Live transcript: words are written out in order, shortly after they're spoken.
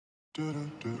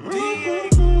Man,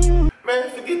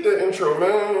 forget that intro,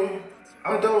 man.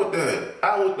 I'm done with that.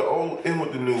 Out with the old, in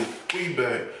with the new. We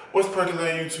back. What's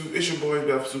percolating YouTube? It's your boy,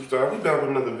 Superstar. We back with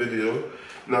another video.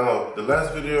 Now, the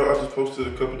last video I just posted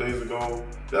a couple days ago,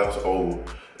 that was old.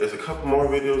 There's a couple more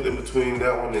videos in between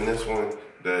that one and this one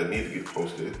that need to get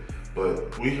posted.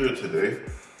 But we here today.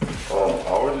 I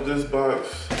ordered this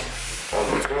box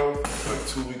on the 12th, like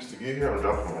 2 weeks to get here. I'm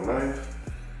dropping my knife.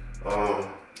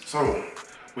 So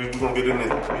we're gonna get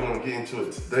into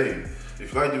it today.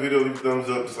 If you like the video, leave a thumbs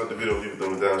up. Dislike the video, leave a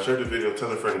thumbs down. Share the video, tell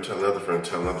a friend, tell another friend,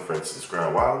 tell another friend to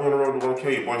subscribe. While we're on the road to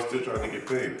 1K, your boy's still trying to get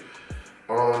paid.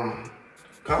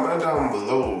 Comment down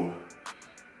below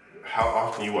how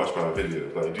often you watch my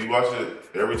videos. Like, do you watch it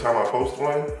every time I post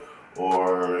one?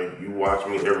 Or you watch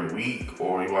me every week?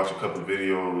 Or you watch a couple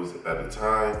videos at a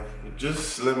time?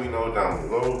 Just let me know down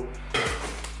below.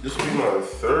 This will be my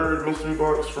third mystery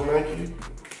box from Nike.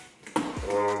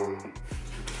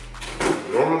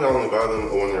 Normally I only buy them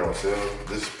when they're on sale.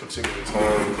 This particular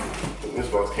time, this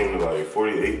box came to like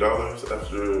 $48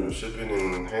 after shipping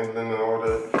and handling and all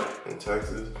that, and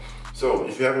taxes. So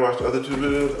if you haven't watched the other two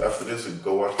videos, after this,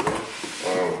 go watch them.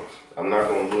 I'm not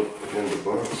gonna look in the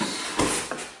box.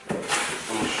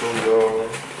 I'm gonna show y'all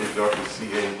if y'all can see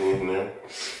anything in there.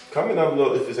 Comment down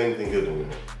below if there's anything good in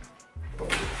there.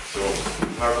 So,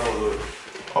 not gonna look.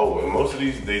 Oh, and most of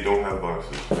these, they don't have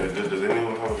boxes. Does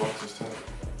anyone have a box this time?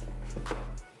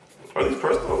 Are these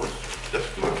Prestos?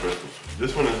 That's not Prestos.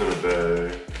 This one is in a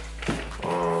bag.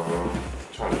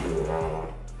 Trying to figure it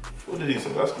out. What are these,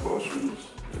 some basketball shoes?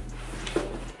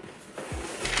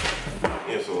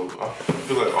 Yeah, so I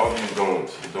feel like all these don't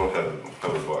have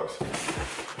a box.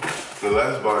 The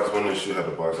last box, one of these should have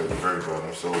a box at the very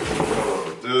bottom. So we're gonna start off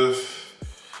with this.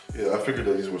 Yeah, I figured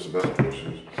that these were some basketball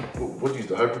shoes. What are these,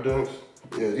 the Hyper Dunks?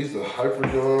 Yeah, these are Hyper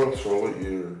Dunks from what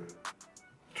year?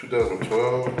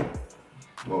 2012.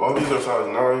 Well, all these are size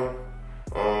 9.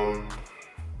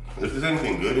 If there's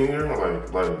anything good in here, like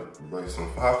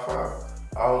some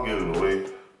 5.5, I'll give it away.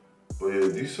 But yeah,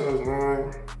 these size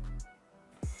 9.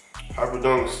 Hyper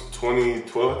Dunks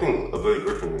 2012. I think Blake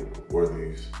Griffin wore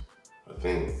these. I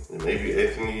think. And maybe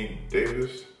Anthony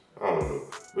Davis. I don't know.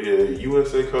 But yeah,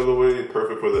 USA colorway,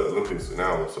 perfect for the Olympics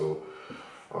now. So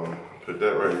put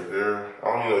that right there. I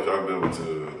don't even know if y'all be able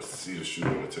to see the shoe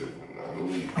on the table. Nah, let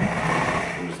me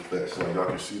just back so y'all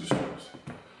can see the shoes.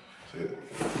 So yeah,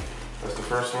 that's the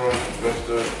first one. Next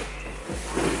up,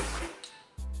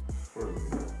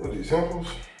 what are these, samples?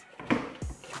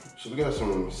 So we got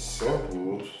some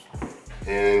samples,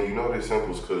 and you know they're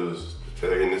samples because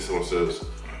in this one says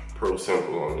Pro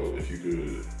Sample on it. If you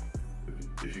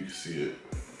could see it.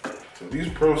 So these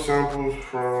Pro samples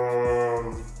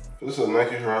from, this is a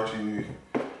Nike Huarache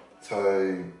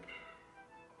type.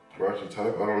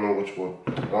 I don't know which one. I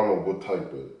don't know what type,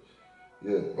 but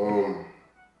yeah.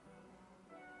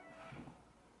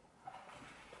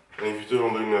 And if you still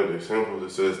don't look at the samples,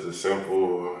 it says the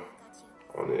sample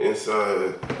on the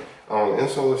inside. On the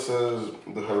insole, it says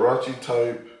the Huarache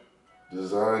type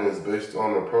design is based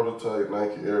on the prototype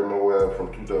Nike Air Moab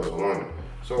from 2001.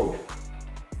 So,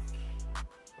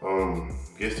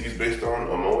 guess these based on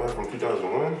a Moab from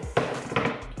 2001?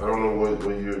 I don't know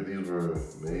what year these were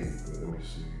made, but let me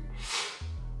see.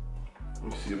 Let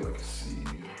me see if I can see.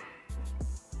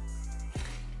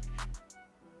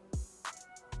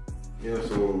 Yeah,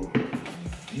 so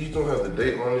these don't have the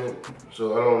date on it,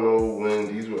 so I don't know when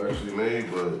these were actually made,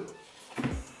 but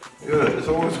yeah, it's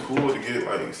always cool to get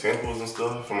like samples and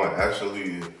stuff and like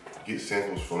actually get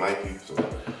samples from Nike, so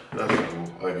that's cool,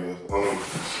 I guess.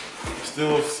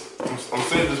 Still, I'm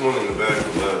saving this one in the bag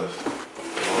for last.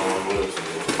 What else is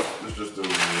there? This is just the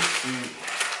receipt.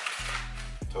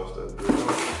 Toss that bit up.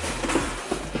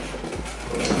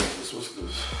 What's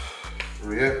this?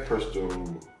 React Presto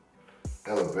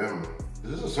Alabama. Is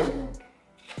this a sample?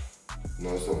 No,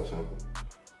 it's not a sample.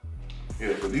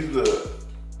 Yeah, so these are the,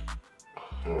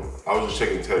 I was just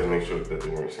checking tags to make sure that they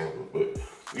weren't samples, but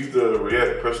these are the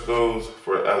React Prestos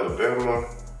for Alabama.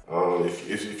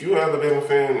 If you're an Alabama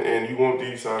fan and you want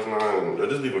these size 9,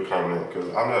 just leave a comment, because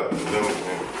I'm not an Alabama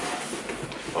fan.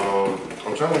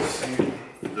 I'm trying to see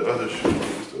the other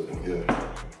shoes. Yeah.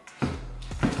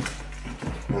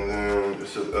 And then it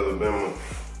says Alabama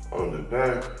on the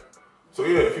back. So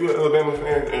yeah, if you're an Alabama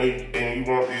fan and you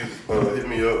want these, hit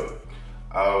me up.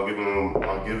 I'll give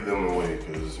them away,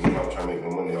 because I'm not trying to make no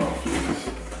money off these.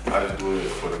 I just do it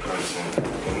for the content.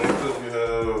 And next up we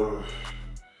have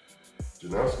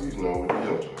Janowski's. No, we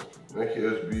don't. Nike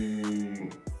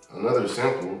SB, another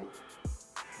sample.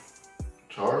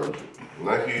 Charge.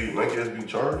 Nike SB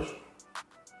Charge.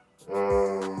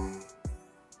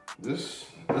 This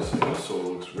is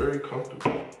looks very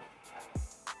comfortable.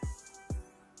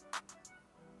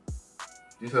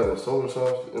 These have a solar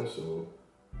soft insole.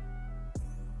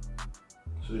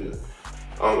 So yeah,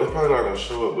 it's probably not gonna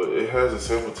show up, but it has a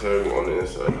sample tag on the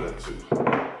inside of that too.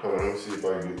 Hold on, let me see if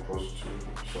I can get closer to it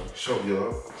so I can show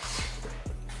y'all.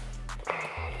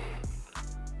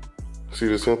 See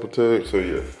the sample tag? So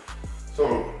yeah.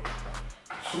 So,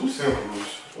 2 samples,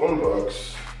 1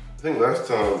 box. I think last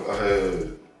time I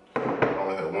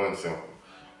only had 1 sample.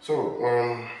 So,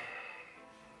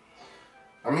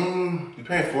 I mean, you're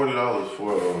paying $40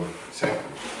 for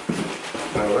samples.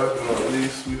 Now, last but not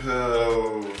least, we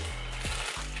have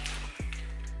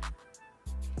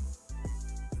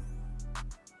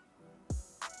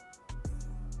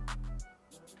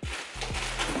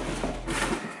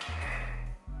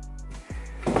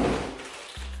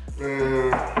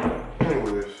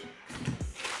anyways,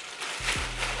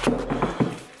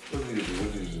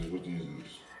 what these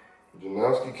is?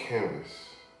 Janowski Canvas.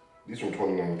 These from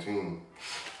 2019.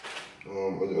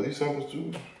 Are these samples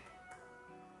too?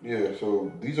 Yeah,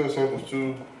 so these are samples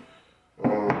too.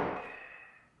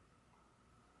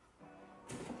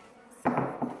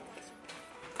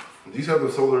 These have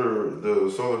the solar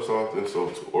soft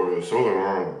insole, or the solar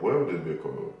arm, whatever this bit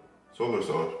called. Solar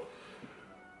soft.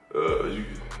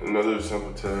 Another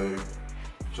sample tag.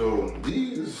 So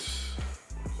these,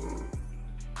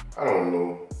 I don't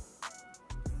know.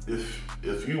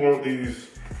 If you want these,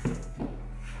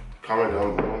 comment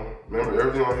down below. Remember,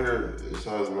 everything on here is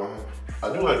size 9.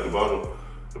 I do like the bottom.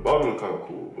 The bottom is kind of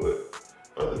cool, but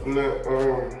other than that,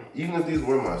 even if these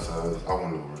were my size, I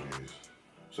wouldn't know where these.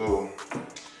 So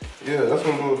yeah, that's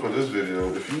gonna do it for this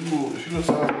video. If you a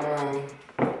size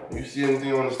 9, you see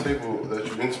anything on this table that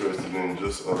you're interested in,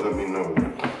 just let me know.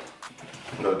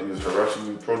 Got these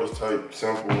Hirashi prototype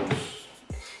samples,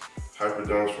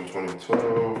 Hyperdunks from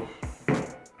 2012.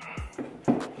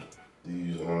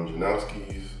 These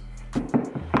Janowskis,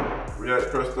 React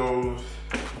Prestos,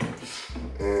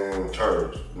 and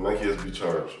Charge, Nike SB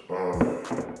Charge.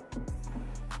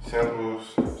 Samples.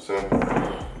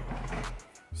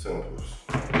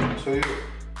 So yeah,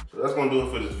 so that's gonna do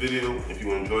it for this video. If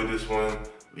you enjoyed this one,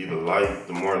 leave a like.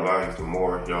 The more likes, the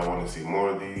more y'all want to see more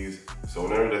of these. So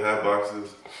whenever they have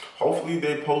boxes, hopefully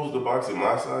they post the box in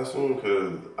my size soon,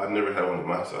 because I never had one in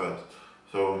my size.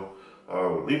 So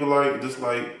leave a like,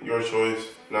 dislike, your choice,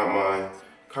 not mine.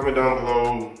 Comment down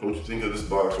below what you think of this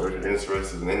box, or if you're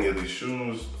interested in any of these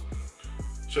shoes.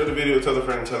 Share the video, tell a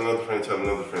friend, tell another friend, tell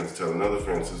another friend, tell another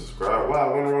friend to subscribe.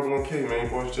 Wow, we're on the road to 1K, man.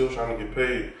 Boys still trying to get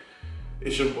paid.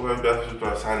 It's your boy,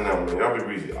 Wassup, signing out, man. Y'all be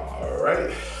breezy. All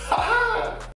right.